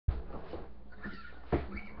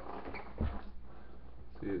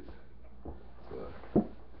Cheers.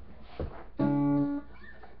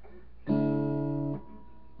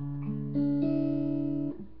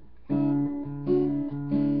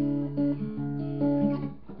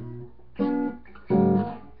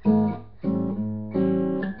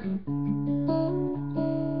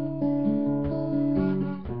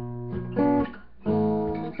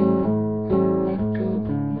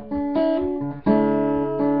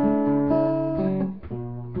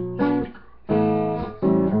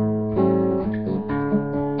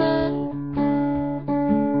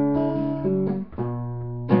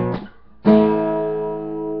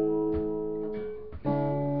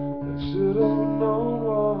 Should have known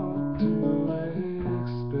what to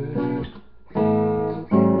expect.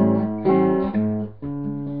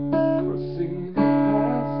 Foreseen the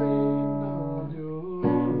passing of your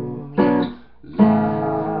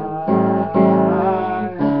life. I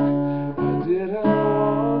didn't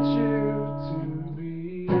want you to be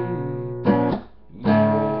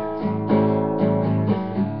next.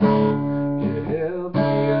 You held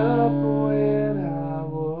me up when I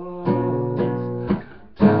was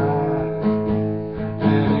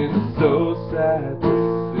so sad to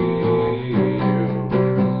see you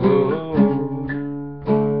go.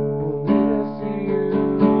 Miss you.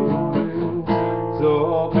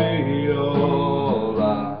 Told me all I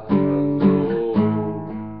know,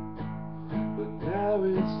 but now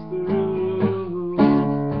it's through.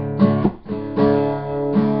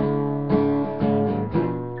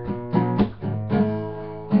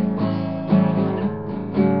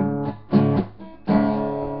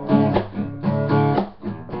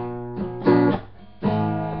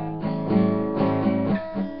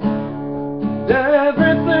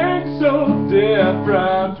 Everything's so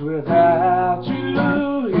different without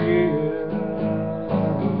you here.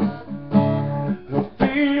 I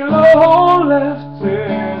feel a hole left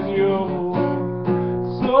in your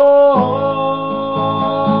soul.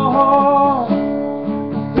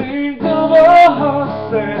 Think of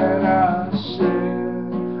us that I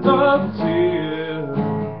shed a tear.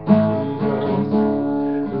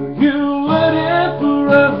 You were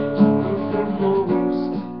different from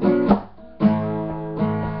most.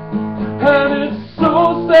 And it's so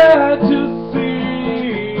sad to see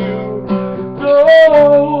you go.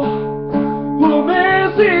 We'll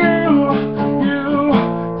miss you. You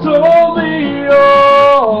told me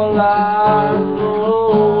all I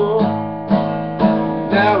know.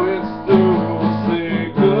 Now it's through. Say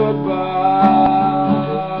goodbye.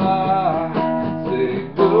 Say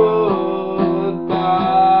goodbye.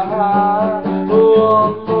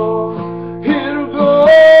 One more. Here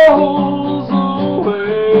goes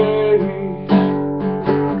away.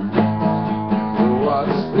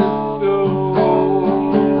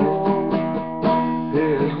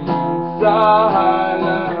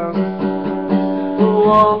 Silence.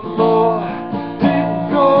 One more, it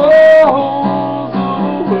goes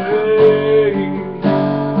away.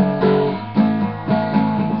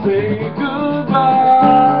 Say goodbye,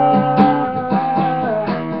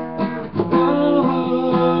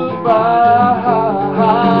 goodbye.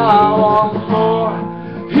 One more.